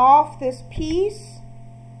finish off this piece.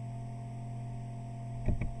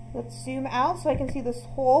 Let's zoom out so I can see this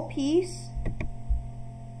whole piece.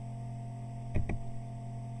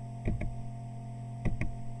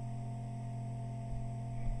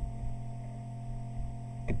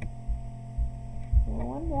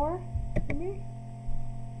 One more.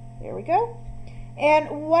 There we go.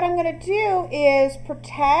 And what I'm going to do is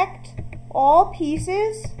protect all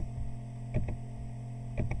pieces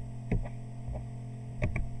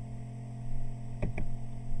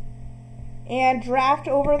and draft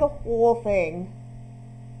over the whole thing.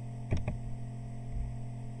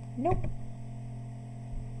 Nope.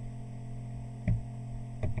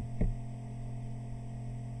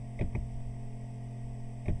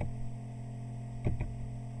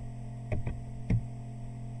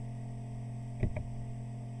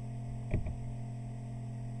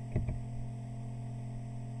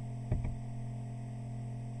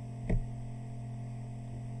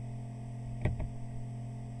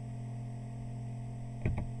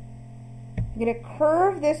 I'm going to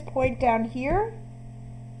curve this point down here.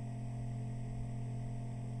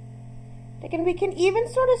 And we can even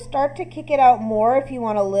sort of start to kick it out more if you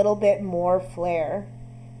want a little bit more flare.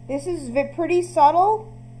 This is pretty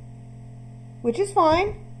subtle, which is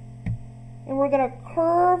fine. And we're going to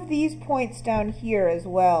curve these points down here as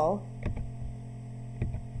well.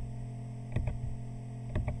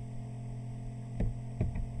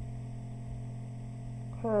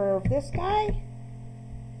 Curve this guy.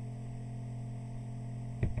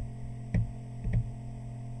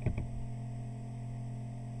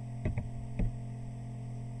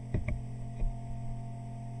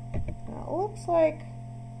 Looks like,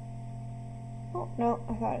 oh no,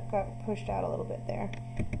 I thought it got pushed out a little bit there.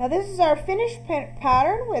 Now this is our finished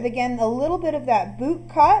pattern with, again, a little bit of that boot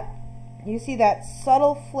cut. You see that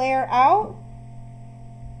subtle flare out.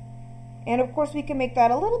 And of course we can make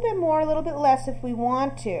that a little bit more, a little bit less if we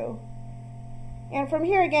want to. And from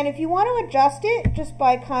here again, if you want to adjust it just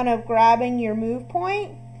by kind of grabbing your move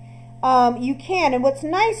point, you can. And what's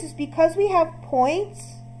nice is because we have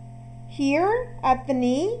points here at the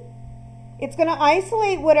knee, it's going to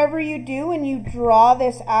isolate whatever you do when you draw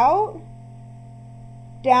this out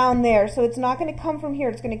down there. So it's not going to come from here.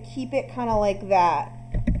 It's going to keep it kind of like that.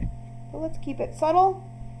 So let's keep it subtle.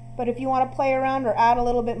 But if you want to play around or add a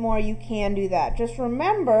little bit more, you can do that. Just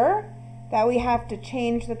remember that we have to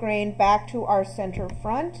change the grain back to our center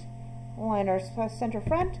front. Align our center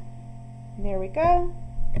front. There we go.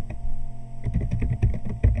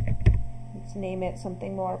 Let's name it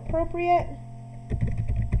something more appropriate.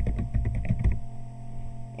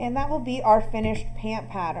 And that will be our finished pant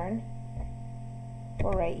pattern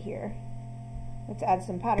for right here. Let's add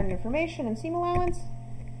some pattern information and seam allowance.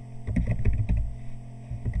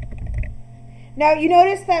 Now you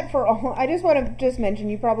notice that for all, I just want to just mention,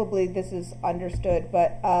 you probably, this is understood,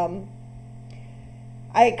 but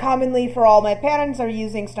I commonly for all my patterns are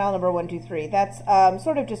using style number 123. That's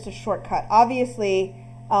sort of just a shortcut. Obviously,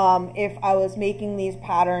 if I was making these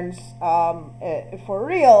patterns for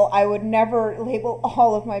real, I would never label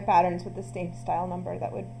all of my patterns with the same style number.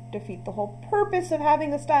 That would defeat the whole purpose of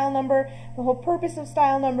having a style number. The whole purpose of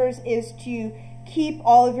style numbers is to keep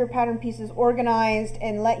all of your pattern pieces organized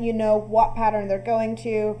and let you know what pattern they're going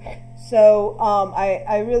to. So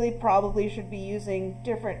I really probably should be using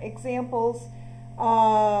different examples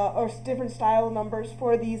or different style numbers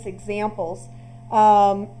for these examples.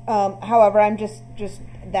 However, I'm just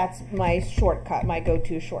that's my shortcut, my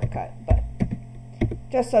go-to shortcut, but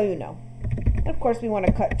just so you know. And of course we want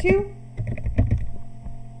to cut 2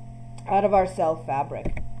 out of our self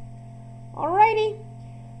fabric. Alrighty,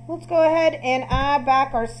 let's go ahead and add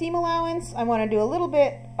back our seam allowance. I want to do a little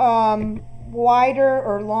bit wider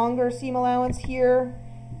or longer seam allowance here.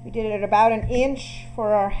 We did it at about 1 inch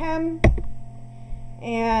for our hem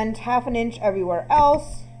and 1/2 inch everywhere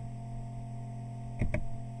else.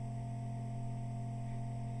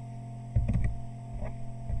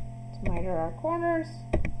 Let's miter our corners.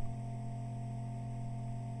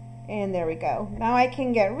 And there we go. Now I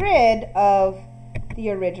can get rid of the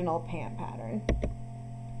original pant pattern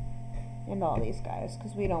and all these guys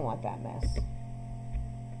because we don't want that mess.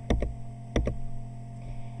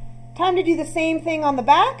 Time to do the same thing on the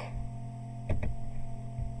back.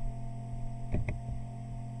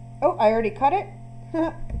 Oh, I already cut it.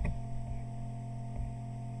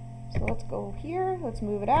 So let's go here. Let's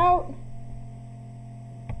move it out.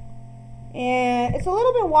 And it's a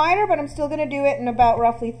little bit wider, but I'm still going to do it in about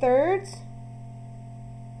roughly thirds.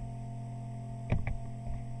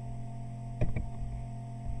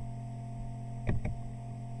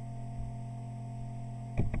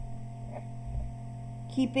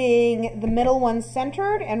 Keeping the middle ones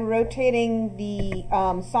centered and rotating the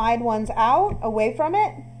side ones out, away from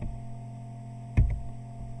it.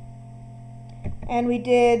 And we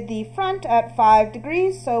did the front at 5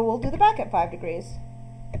 degrees, so we'll do the back at 5 degrees.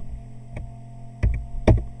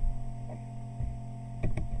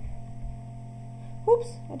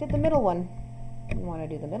 Oops, I did the middle one. Didn't want to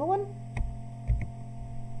do the middle one.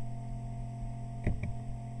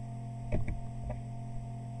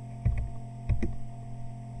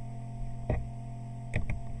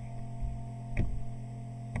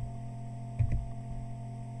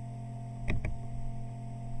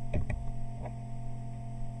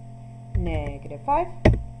 -5.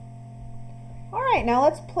 All right, now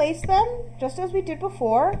let's place them just as we did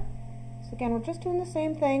before. So again, we're just doing the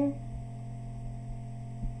same thing.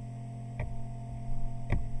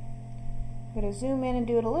 I'm going to zoom in and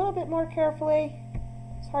do it a little bit more carefully.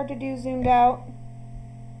 It's hard to do zoomed out.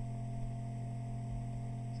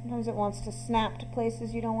 Sometimes it wants to snap to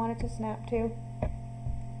places you don't want it to snap to.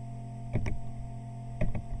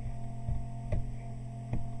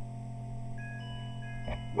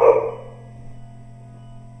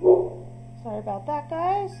 Sorry about that,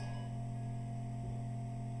 guys.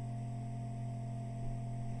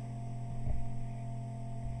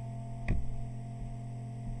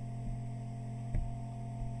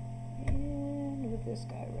 And move this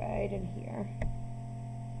guy right in here.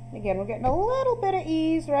 Again, we're getting a little bit of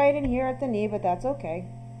ease right in here at the knee, but that's okay.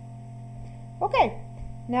 Okay,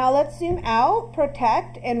 now let's zoom out,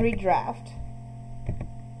 protect, and redraft.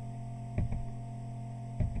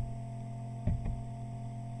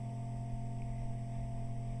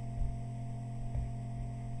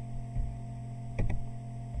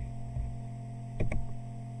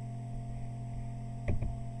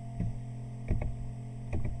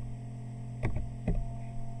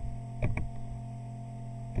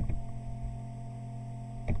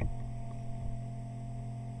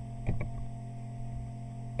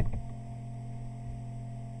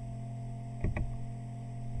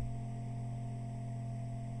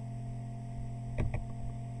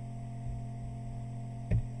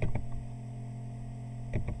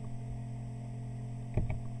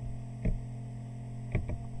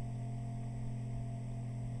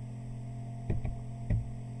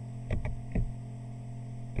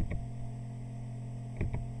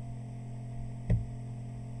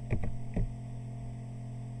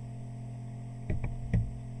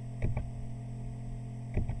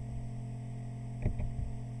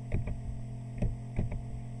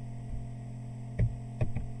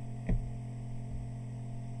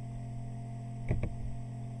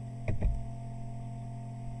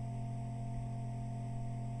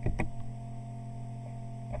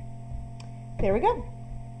 There we go.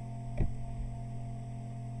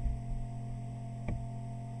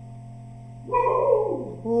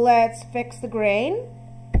 Let's fix the grain.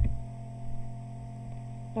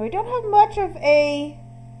 Now we don't have much of a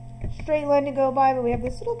straight line to go by, but we have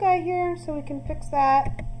this little guy here, so we can fix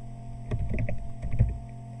that.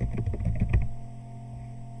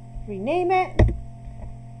 Rename it.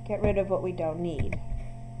 Get rid of what we don't need.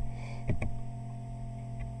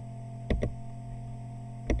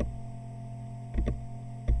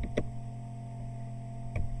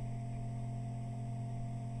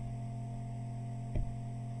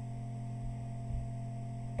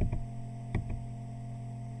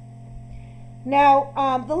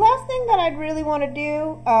 Now, the last thing that I'd really want to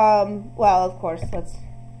do, well, of course, let's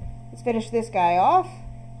finish this guy off.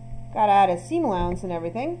 Got to add a seam allowance and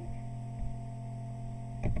everything.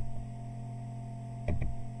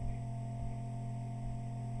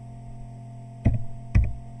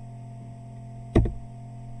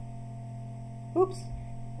 Oops,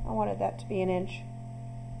 I wanted that to be 1 inch.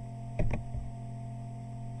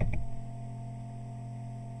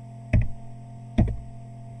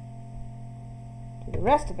 The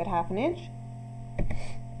rest of it 1/2 inch.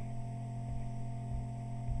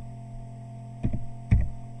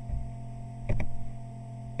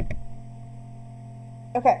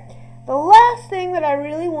 Okay, the last thing that I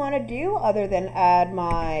really want to do, other than add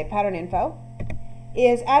my pattern info,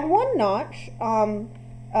 is add 1 notch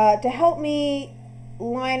to help me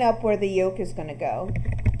line up where the yoke is going to go.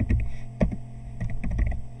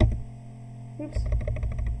 Oops.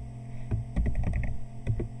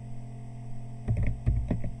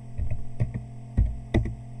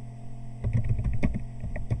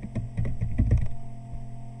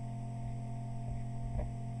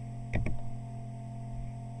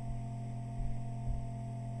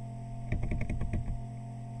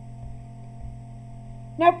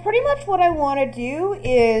 Now pretty much what I want to do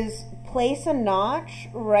is place a notch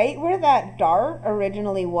right where that dart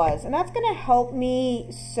originally was, and that's going to help me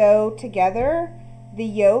sew together the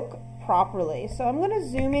yoke properly. So I'm going to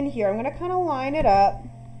zoom in here. I'm going to kind of line it up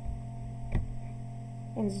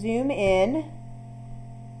and zoom in,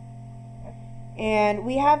 and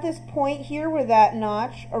we have this point here where that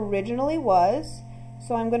notch originally was,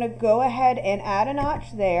 so I'm going to go ahead and add a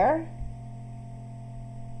notch there.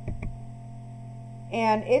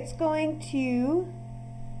 And it's going to,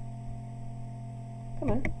 come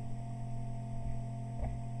on,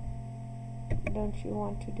 don't you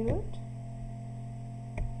want to do it?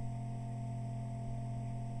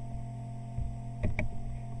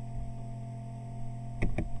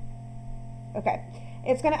 Okay,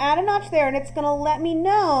 it's going to add a notch there, and it's going to let me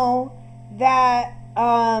know that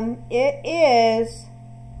it is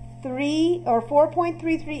 3 or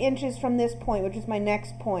 4.33 inches from this point, which is my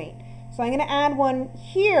next point. So I'm going to add one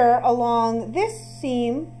here along this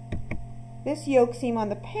seam, this yoke seam on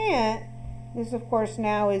the pant. This, of course,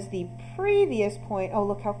 now is the previous point. Oh,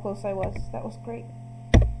 look how close I was. That was great.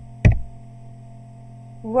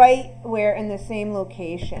 Right where in the same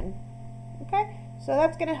location. Okay, so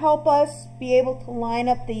that's going to help us be able to line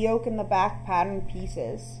up the yoke and the back pattern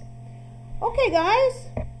pieces. Okay, guys,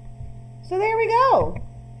 so there we go.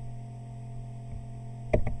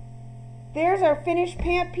 There's our finished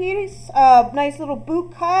pant piece. Nice little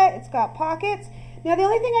boot cut. It's got pockets. Now the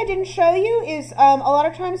only thing I didn't show you is a lot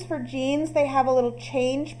of times for jeans they have a little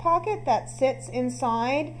change pocket that sits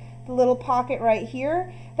inside the little pocket right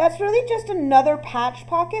here. That's really just another patch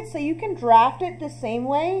pocket, so you can draft it the same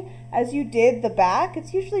way as you did the back.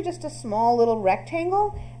 It's usually just a small little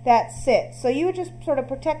rectangle that sits. So you would just sort of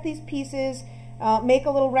protect these pieces, make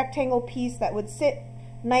a little rectangle piece that would sit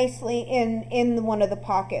nicely in one of the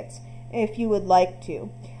pockets, if you would like to.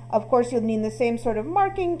 Of course, you'll need the same sort of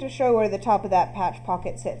marking to show where the top of that patch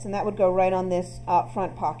pocket sits, and that would go right on this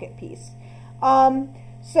front pocket piece.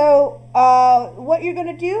 So what you're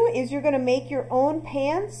going to do is you're going to make your own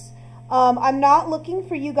pants. I'm not looking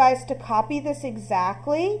for you guys to copy this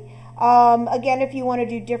exactly. Again, if you want to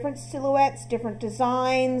do different silhouettes, different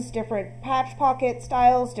designs, different patch pocket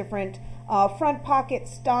styles, different front pocket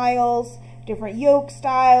styles, different yoke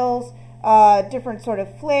styles, different sort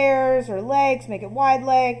of flares or legs, make it wide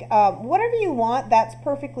leg, whatever you want, that's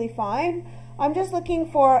perfectly fine. I'm just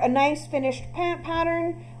looking for a nice finished pant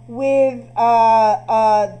pattern with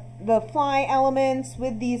the fly elements,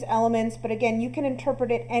 with these elements, but again, you can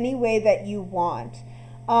interpret it any way that you want.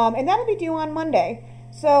 And that'll be due on Monday.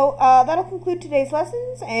 So that'll conclude today's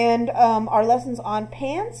lessons and our lessons on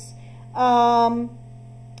pants.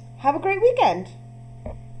 Have a great weekend.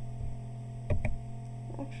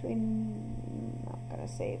 Actually, I'm not going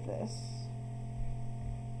to save this.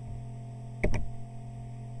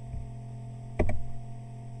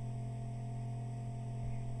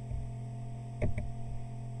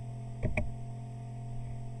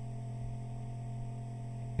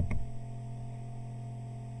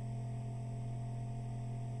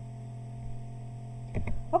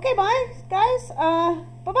 Okay, bye, guys.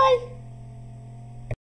 Bye-bye.